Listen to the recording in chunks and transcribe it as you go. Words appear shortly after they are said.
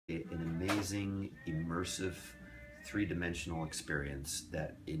An amazing, immersive, three-dimensional experience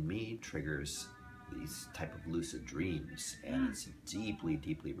that in me triggers these type of lucid dreams, and it's deeply,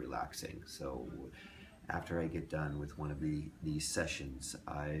 deeply relaxing. So after I get done with one of these sessions,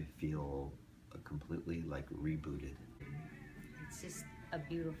 I feel completely like rebooted. It's just a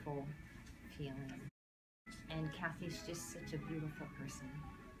beautiful feeling. And Kathy's just such a beautiful person.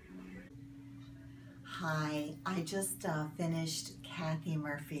 Hi, I just finished Kathy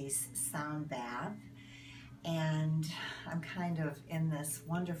Murphy's sound bath, and I'm kind of in this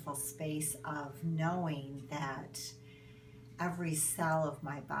wonderful space of knowing that every cell of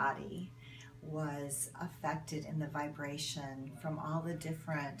my body was affected in the vibration from all the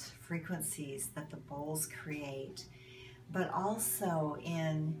different frequencies that the bowls create, but also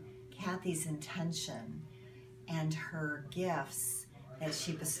in Kathy's intention and her gifts that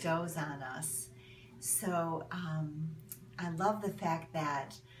she bestows on us. So I love the fact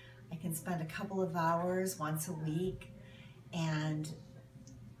that I can spend a couple of hours once a week and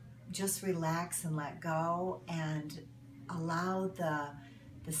just relax and let go and allow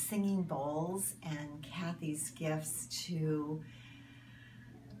the singing bowls and Kathy's gifts to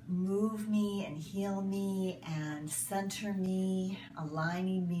move me and heal me and center me,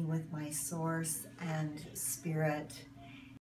 aligning me with my source and spirit